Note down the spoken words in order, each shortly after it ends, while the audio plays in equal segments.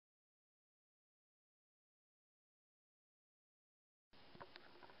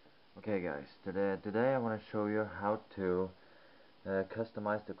Okay guys, today I want to show you how to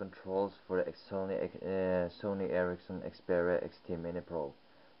customize the controls for the Sony Ericsson Xperia XT Mini Pro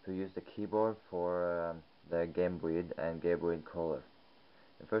to use the keyboard for the gameboid and gameboid color.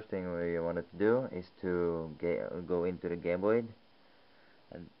 The first thing we wanted to do is to go into the gameboid,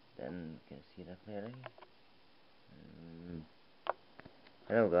 and then you can see that clearly.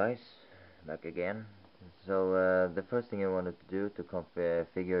 Hello guys, back again. So the first thing I wanted to do to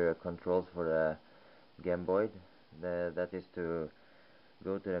configure your controls for the gameboid, that is to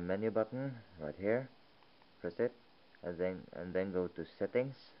go to the menu button right here, press it, and then go to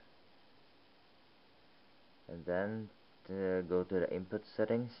settings, and then go to the input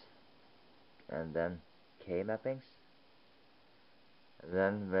settings, and then K mappings. And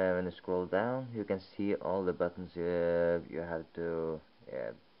then when you scroll down, you can see all the buttons you have to,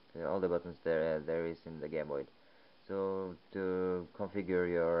 all the buttons there is in the gameboid. So to configure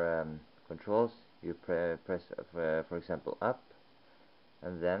your controls, you press for example up,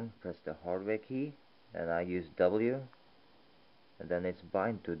 and then press the hardware key, and I use W, and then it's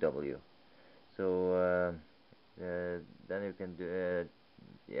bind to W. So then you can do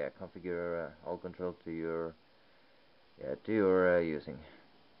configure all control to your using,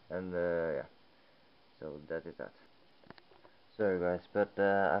 and yeah, so that is that. Sorry guys, but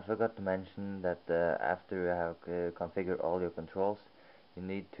I forgot to mention that after you have configured all your controls, you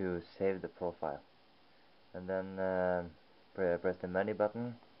need to save the profile, and then press the menu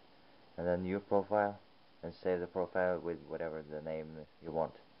button, and then new profile, and save the profile with whatever the name you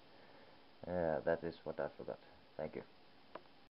want. That is what I forgot. Thank you.